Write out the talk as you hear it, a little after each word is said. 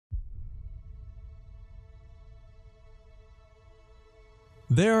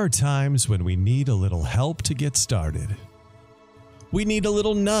There are times when we need a little help to get started. We need a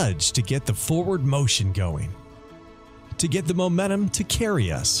little nudge to get the forward motion going, to get the momentum to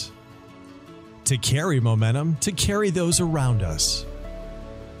carry us, to carry momentum to carry those around us.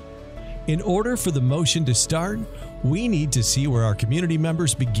 In order for the motion to start, we need to see where our community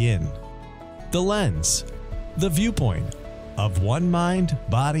members begin, the lens, the viewpoint of one mind,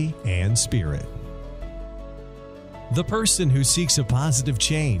 body, and spirit. The person who seeks a positive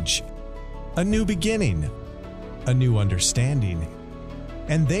change, a new beginning, a new understanding,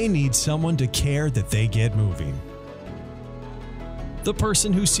 and they need someone to care that they get moving. The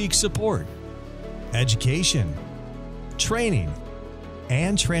person who seeks support, education, training,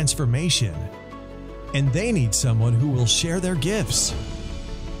 and transformation, and they need someone who will share their gifts.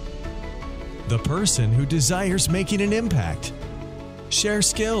 The person who desires making an impact, share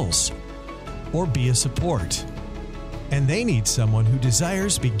skills, or be a support, and they need someone who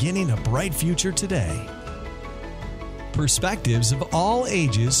desires beginning a bright future today. Perspectives of all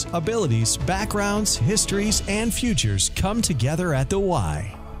ages, abilities, backgrounds, histories, and futures come together at the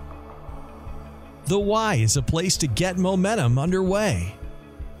Y. The Y is a place to get momentum underway.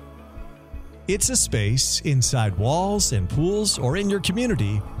 It's a space inside walls and pools or in your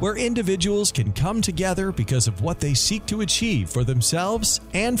community where individuals can come together because of what they seek to achieve for themselves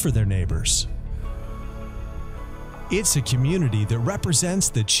and for their neighbors. It's a community that represents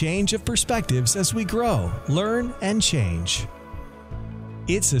the change of perspectives as we grow, learn, and change.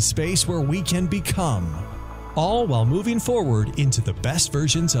 It's a space where we can become, all while moving forward into the best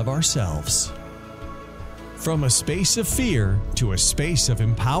versions of ourselves. From a space of fear to a space of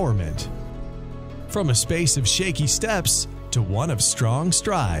empowerment. From a space of shaky steps to one of strong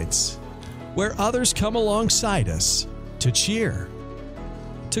strides, where others come alongside us to cheer,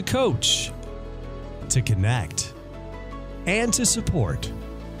 to coach, to connect, and to support.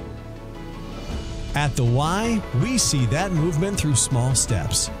 At the Y, we see that movement through small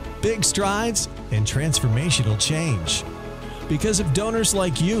steps, big strides, and transformational change. Because of donors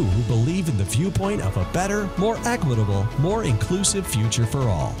like you who believe in the viewpoint of a better, more equitable, more inclusive future for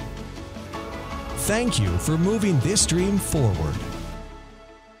all. Thank you for moving this dream forward.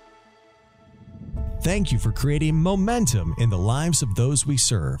 Thank you for creating momentum in the lives of those we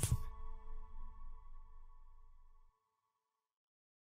serve.